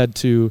I'm led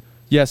to,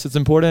 yes, it's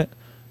important.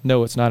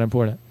 No, it's not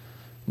important.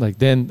 Like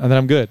then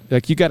I'm good.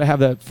 Like you got to have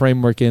that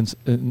framework in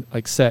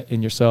like set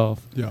in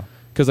yourself. Yeah.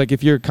 Because like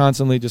if you're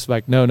constantly just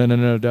like no,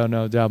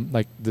 down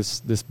like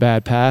this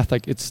bad path,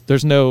 like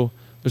there's no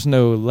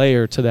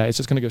layer to that. It's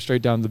just gonna go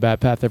straight down the bad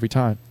path every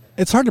time.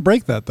 It's hard to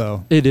break that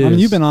though. It is. I mean,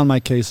 you've been on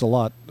my case a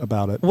lot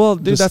about it. Well,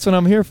 dude, that's what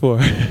I'm here for.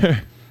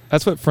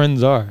 That's what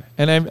friends are,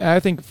 and I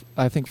think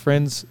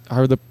friends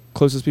are the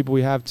closest people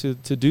we have to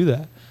do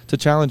that, to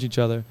challenge each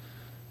other.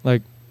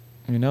 Like,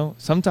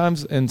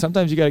 sometimes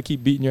you got to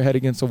keep beating your head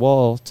against a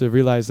wall to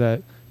realize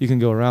that you can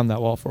go around that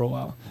wall for a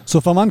while. So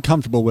if I'm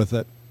uncomfortable with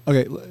it,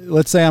 okay,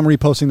 let's say I'm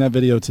reposting that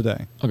video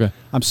today. Okay,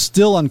 I'm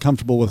still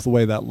uncomfortable with the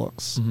way that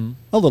looks,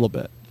 a little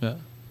bit. Yeah.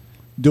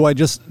 Do I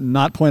just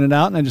not point it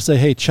out and I just say,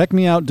 hey, check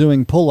me out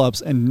doing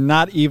pull-ups, and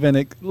not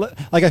even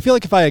like I feel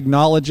like if I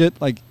acknowledge it,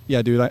 like,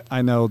 yeah, dude,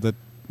 I know that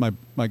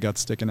my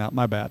gut's sticking out.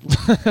 My bad.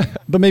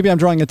 But maybe I'm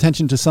drawing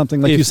attention to something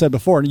like you said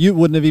before, and you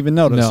wouldn't have even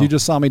noticed. No. You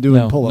just saw me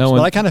doing pull-ups.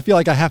 But I kind of feel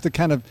like I have to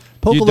kind of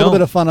poke a little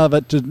bit of fun of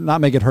it to not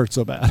make it hurt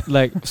so bad.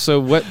 Like, so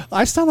what?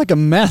 I sound like a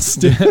mess,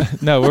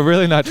 dude. No, we're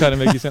really not trying to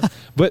make you sound.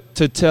 But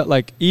to tell,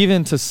 like,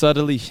 even to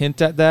subtly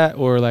hint at that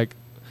or like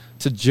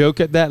to joke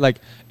at that, like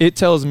it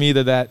tells me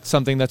that that's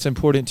something that's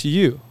important to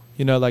you.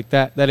 Like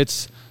that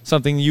it's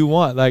something you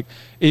want. Like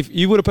if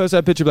you would have posted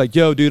that picture like,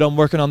 yo, dude, I'm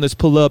working on this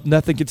pull up,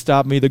 nothing can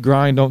stop me, the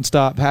grind don't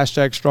stop,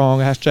 #strong,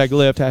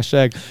 #lift,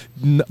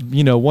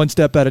 one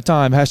step at a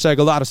time, # a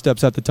lot of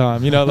steps at the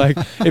time, like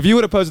if you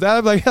would have posted that,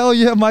 I'd be like, hell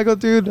yeah, Michael,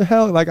 dude,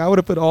 hell, like I would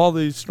have put all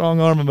these strong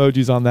arm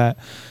emojis on that.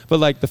 But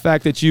like the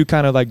fact that you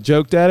kind of like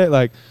joked at it,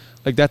 like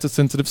that's a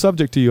sensitive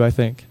subject to you, I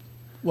think.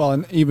 Well,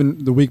 and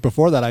even the week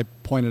before that, I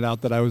pointed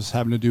out that I was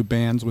having to do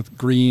bands with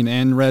green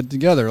and red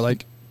together.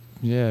 Like,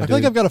 yeah, I feel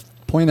like I've got to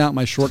point out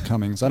my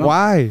shortcomings.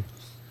 Why?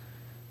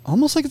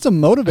 Almost like it's a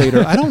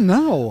motivator. I don't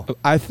know.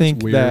 I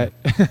think that.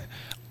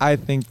 I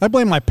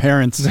blame my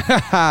parents. Do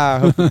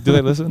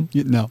they listen?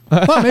 No.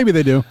 Well, maybe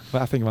they do.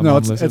 Well, I think my mom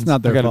listens. It's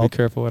not their fault. I got to be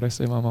careful what I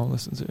say. My mom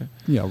listens here.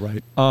 Yeah,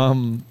 right.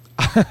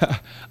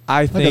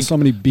 I think got so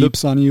many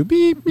beeps on you.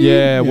 Beep, beep.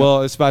 Yeah,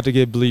 well, it's about to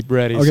get bleep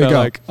ready. Okay, so go.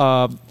 Like,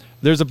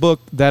 there's a book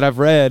that I've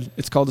read.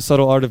 It's called The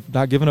Subtle Art of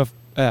Not Giving a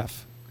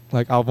F.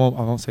 Like I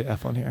won't say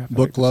F on here.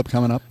 Book club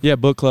coming up. Yeah,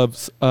 book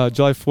clubs.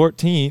 July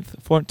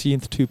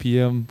 14th, 2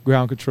 p.m.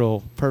 Ground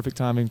control. Perfect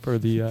timing for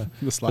the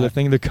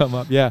thing to come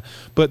up. Yeah,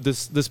 but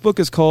this book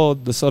is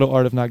called The Subtle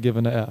Art of Not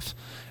Giving a F.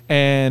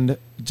 And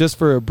just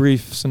for a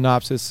brief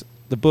synopsis,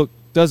 the book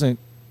doesn't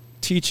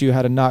teach you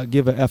how to not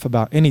give a F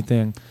about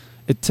anything.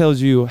 It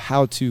tells you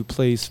how to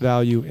place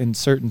value in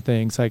certain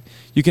things. Like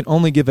you can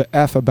only give a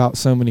F about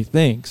so many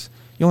things.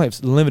 You only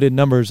have limited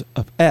numbers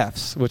of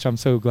Fs, which I'm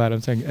so glad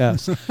I'm saying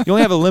Fs. You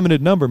only have a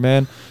limited number,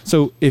 man.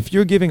 So if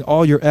you're giving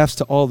all your Fs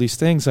to all these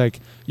things, like,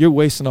 you're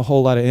wasting a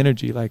whole lot of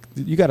energy. Like,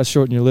 you got to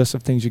shorten your list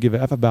of things you give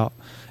a F about.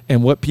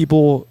 And what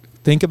people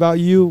think about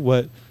you,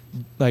 what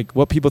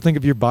people think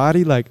of your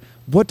body, like,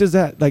 what does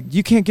that, like,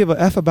 you can't give a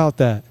F about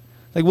that.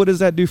 Like, what does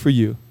that do for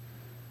you?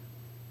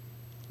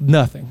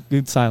 Nothing.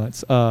 Good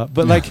silence.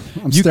 But like,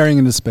 I'm staring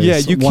into space. Yeah,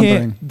 you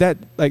wondering.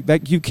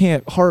 you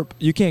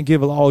can't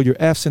give all your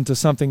F's into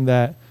something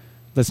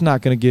that's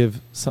not going to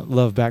give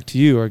love back to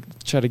you, or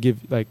try to give,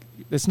 like,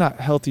 it's not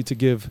healthy to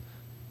give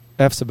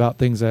F's about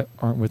things that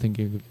aren't worth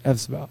giving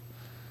F's about.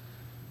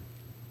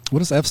 What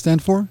does F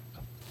stand for?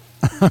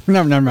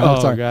 Never mind. Oh,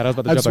 sorry. God, I was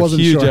about to drop a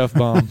huge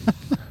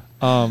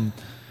F-bomb.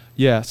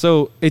 Yeah,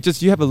 so it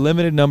just, you have a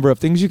limited number of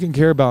things you can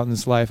care about in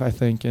this life, I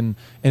think, and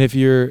if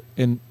you're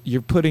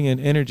putting in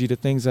energy to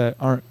things that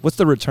aren't, what's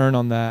the return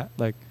on that?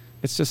 Like,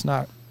 it's just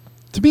not.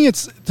 To me,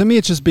 it's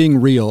just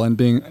being real and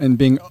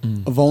being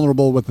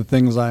vulnerable with the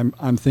things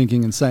I'm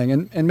thinking and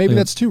saying, and maybe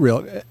that's too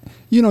real.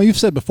 You know, you've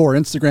said before,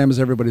 Instagram is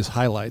everybody's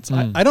highlights.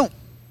 I don't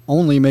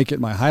only make it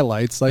my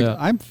highlights. Like,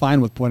 I'm fine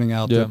with pointing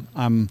out that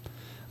on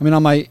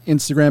my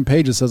Instagram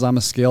page it says I'm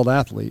a scaled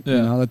athlete.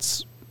 You know,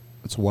 that's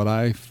what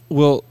I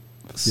feel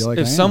like.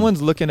 If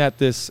someone's looking at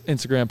this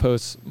Instagram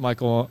post,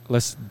 Michael,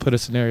 let's put a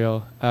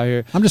scenario out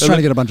here. I'm just trying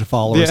to get a bunch of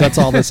followers. Yeah. That's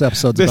all this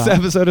episode's about. This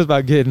episode is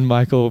about getting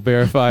Michael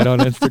verified on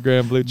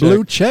Instagram, blue check.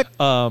 Blue check.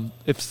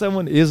 If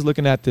someone is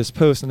looking at this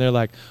post and they're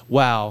like,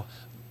 wow,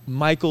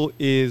 Michael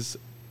is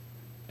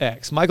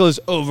X. Michael is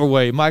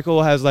overweight.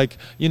 Michael has, like,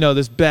 you know,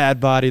 this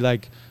bad body.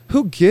 Like,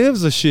 who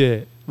gives a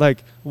shit?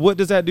 Like, what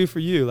does that do for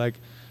you? Like,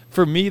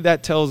 for me,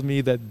 that tells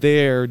me that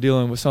they're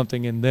dealing with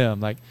something in them.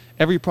 Like,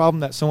 every problem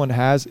that someone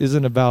has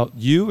isn't about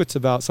you. It's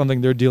about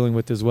something they're dealing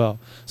with as well.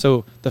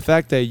 So the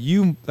fact that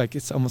you, like,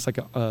 it's almost like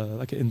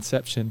an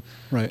inception.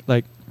 Right.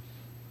 Like,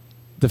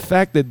 the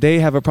fact that they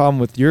have a problem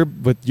with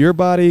your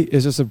body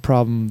is just a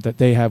problem that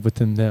they have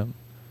within them.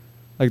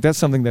 Like, that's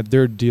something that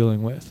they're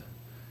dealing with.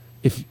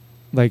 If,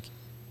 like,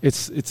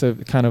 it's a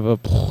kind of a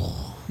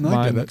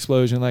mind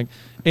explosion. Like,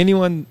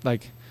 anyone,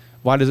 like,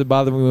 why does it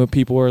bother me when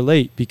people are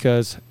late?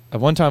 Because at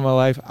one time in my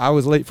life, I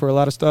was late for a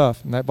lot of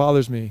stuff, and that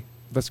bothers me.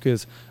 That's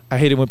because I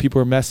hate it when people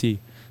are messy.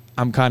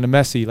 I'm kind of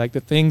messy. Like, the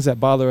things that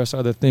bother us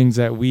are the things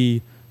that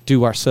we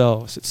do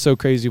ourselves. It's so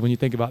crazy when you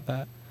think about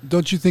that.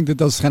 Don't you think that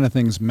those kind of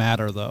things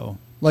matter, though?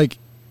 Like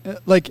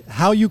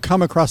how you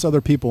come across other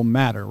people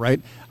matter,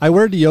 right? I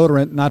wear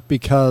deodorant not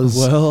because...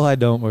 Well, I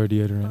don't wear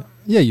deodorant.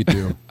 Yeah, you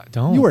do. I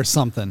don't. You wear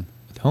something.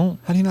 I don't.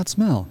 How do you not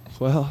smell?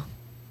 Well,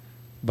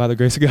 by the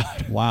grace of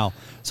God. Wow.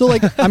 So,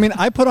 like, I mean,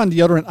 I put on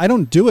deodorant. I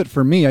don't do it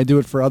for me. I do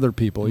it for other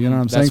people. You know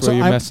what I'm saying? That's where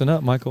you're messing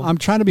up, Michael. I'm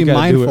trying to be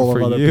mindful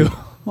of other people.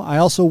 Well, I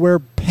also wear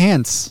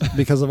pants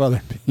because of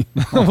other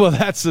people. Well,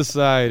 that's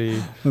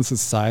society. That's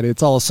society.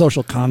 It's all a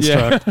social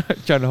construct. Yeah.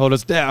 Trying to hold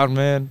us down,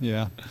 man.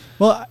 Yeah.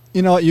 Well,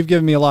 you know what? You've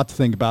given me a lot to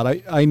think about.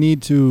 I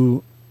need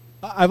to...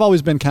 I've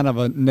always been kind of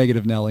a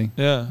negative Nelly.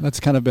 Yeah. That's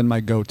kind of been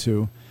my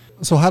go-to.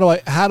 So how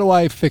do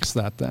I fix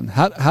that then?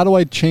 How do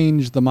I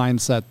change the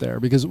mindset there?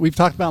 Because we've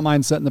talked about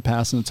mindset in the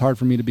past, and it's hard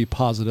for me to be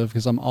positive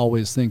because I'm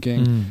always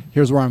thinking,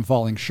 here's where I'm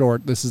falling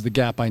short. This is the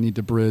gap I need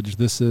to bridge.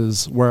 This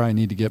is where I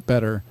need to get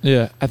better.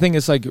 Yeah, I think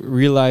it's like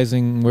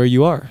realizing where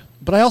you are.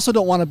 But I also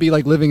don't want to be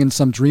like living in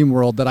some dream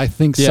world that I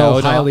think so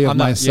highly of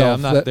myself. Yeah,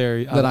 I'm not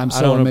there. That I'm so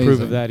I don't amazing.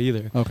 approve of that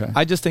either. Okay.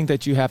 I just think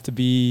that you have to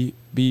be.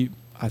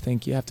 I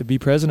think you have to be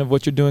present of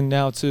what you're doing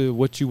now to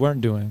what you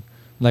weren't doing.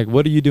 Like,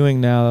 what are you doing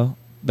now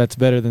that's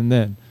better than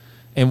then?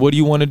 And what do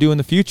you want to do in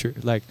the future?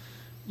 Like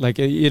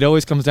it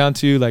always comes down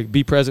to, like,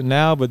 be present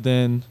now, but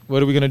then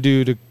what are we going to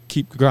do to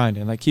keep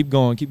grinding? Like, keep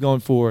going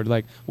forward.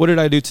 Like, what did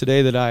I do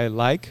today that I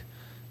like?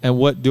 And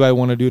what do I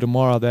want to do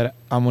tomorrow that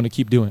I'm going to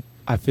keep doing?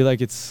 I feel like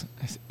it's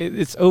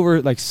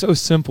over, like, so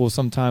simple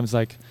sometimes,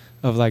 like,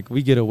 of, like,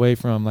 we get away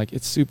from, like,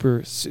 it's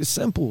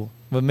simple,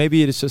 but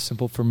maybe it's just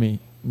simple for me.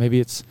 Maybe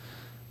it's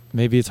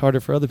harder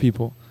for other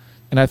people.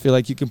 And I feel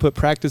like you can put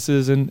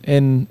practices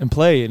in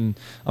play. And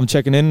I'm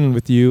checking in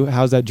with you.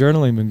 How's that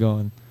journaling been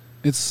going?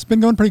 It's been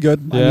going pretty good.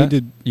 Yeah?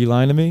 You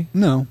lying to me?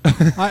 No.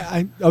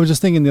 I was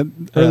just thinking that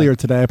earlier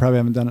today, I probably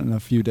haven't done it in a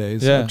few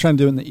days. Yeah. I'm trying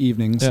to do it in the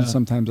evenings, and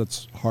sometimes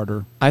it's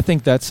harder. I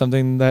think that's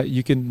something that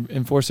you can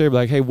enforce there.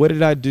 Like, hey, what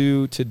did I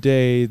do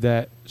today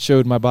that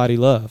showed my body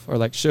love, or,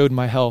 like, showed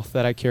my health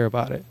that I care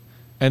about it?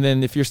 And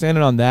then if you're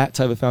standing on that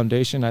type of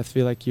foundation, I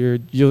feel like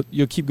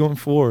you'll keep going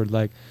forward.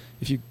 Like,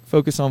 if you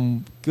focus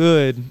on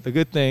the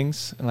good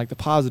things, and, like, the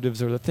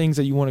positives, or the things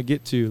that you want to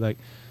get to, like,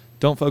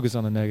 don't focus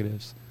on the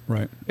negatives.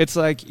 Right. It's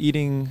like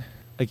eating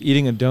a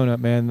donut,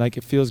 man. Like,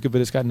 it feels good,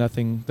 but it's got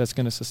nothing that's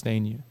going to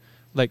sustain you.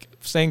 Like,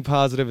 staying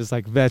positive is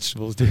like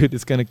vegetables, dude.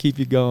 It's going to keep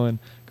you going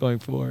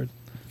forward.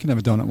 You can have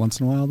a donut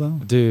once in a while, though.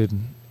 Dude,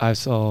 I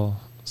saw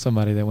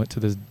somebody that went to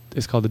this,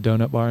 it's called the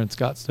Donut Bar in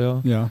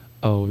Scottsdale. Yeah.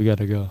 Oh, we got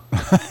to go.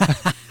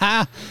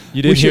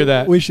 You didn't hear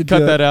that. We should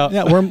cut that out.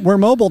 Yeah, we're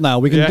mobile now.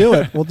 We can do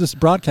it. We'll just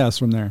broadcast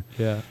from there.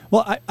 Yeah.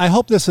 Well, I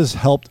hope this has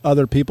helped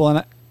other people.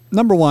 And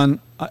number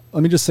one,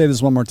 let me just say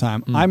this one more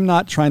time. I'm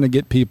not trying to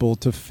get people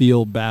to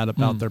feel bad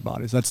about their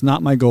bodies. That's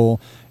not my goal.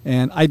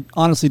 And I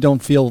honestly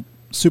don't feel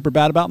super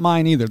bad about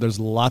mine either. There's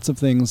lots of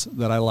things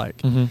that I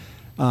like.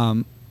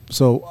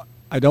 So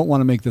I don't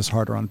want to make this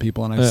harder on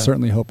people, and I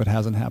certainly hope it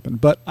hasn't happened.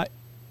 But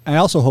I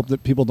also hope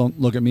that people don't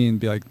look at me and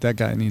be like, that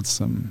guy needs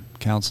some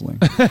counseling.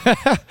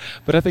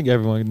 But I think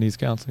everyone needs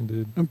counseling,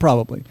 dude. And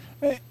probably.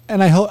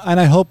 And I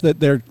hope that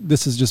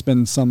this has just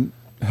been some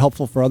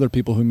helpful for other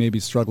people who may be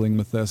struggling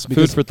with this.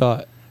 Food for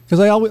thought. Because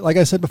I always, like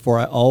I said before,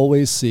 I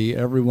always see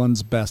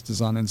everyone's best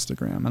is on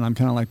Instagram, and I'm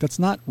kind of like, that's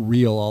not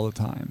real all the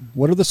time.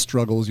 What are the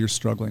struggles you're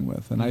struggling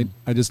with? And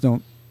I just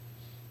don't.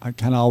 I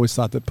kind of always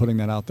thought that putting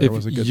that out there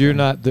was a good thing. You're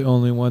not the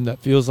only one that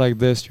feels like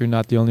this. You're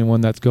not the only one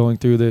that's going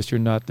through this. You're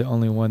not the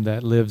only one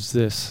that lives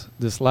this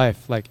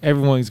life. Like,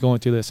 everyone's going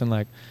through this, and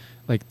like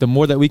the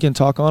more that we can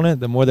talk on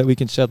it, the more that we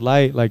can shed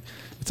light. Like,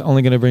 it's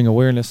only going to bring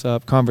awareness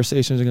up.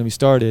 Conversations are going to be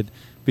started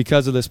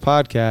because of this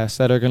podcast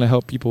that are going to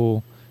help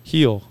people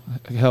heal,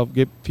 help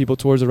get people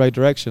towards the right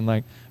direction.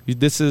 Like,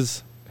 this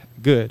is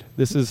good.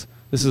 This is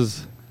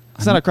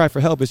it's not a cry for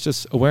help. It's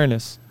just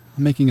awareness.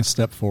 I'm making a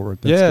step forward.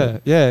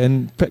 That's good.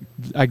 And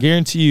I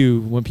guarantee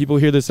you, when people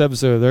hear this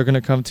episode, they're going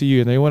to come to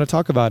you and they want to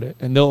talk about it,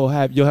 and you'll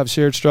have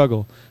shared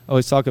struggle. I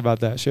always talk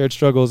about that. Shared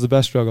struggle is the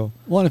best struggle.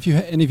 Well, and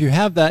if you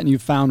have that and you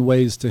found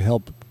ways to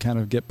help kind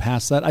of get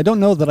past that, I don't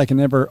know that I can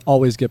ever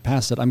always get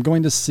past it. I'm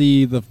going to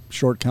see the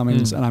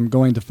shortcomings and I'm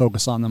going to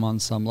focus on them on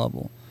some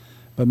level.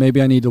 But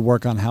maybe I need to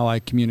work on how I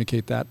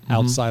communicate that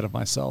outside of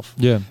myself.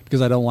 Yeah.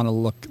 Because I don't want to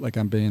look like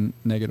I'm being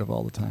negative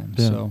all the time.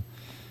 Yeah. So,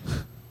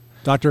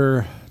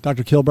 Dr.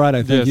 Kilbride,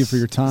 I thank you for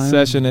your time.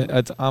 Session.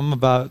 I'm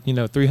about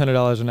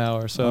 $300 an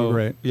hour. So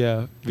great.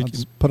 Yeah, I'll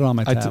just put it on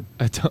my tab.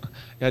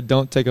 I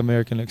don't take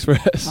American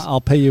Express.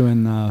 I'll pay you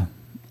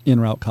in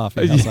route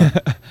coffee.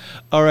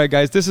 All right,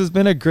 guys, this has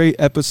been a great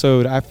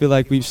episode. I feel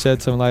like we've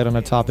shed some light on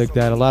a topic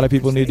that a lot of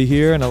people need to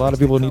hear and a lot of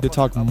people need to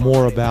talk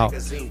more about.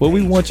 What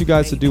we want you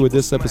guys to do with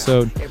this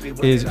episode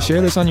is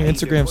share this on your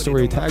Instagram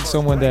story, tag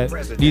someone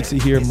that needs to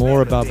hear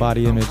more about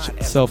body image,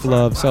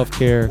 self-love,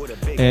 self-care,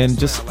 and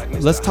just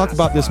let's talk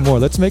about this more.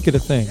 Let's make it a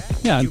thing.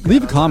 Yeah,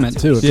 leave a comment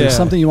too if there's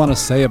something you want to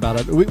say about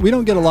it. We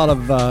don't get a lot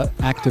of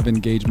active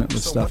engagement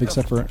with stuff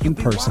except for in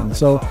person.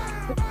 So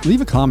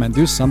leave a comment,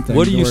 do something.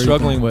 What are you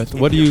struggling with?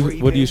 What do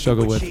you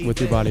struggle with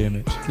your body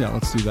image? Yeah,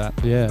 let's do that.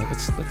 Yeah,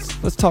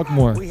 let's talk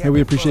more. Hey,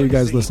 we appreciate you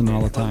guys listening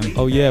all the time.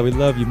 Oh yeah, we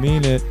love you.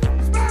 Mean it.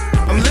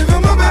 I'm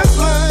living my best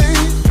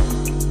life.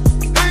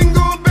 Ain't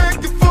going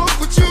back and forth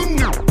with you.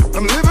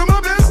 I'm living my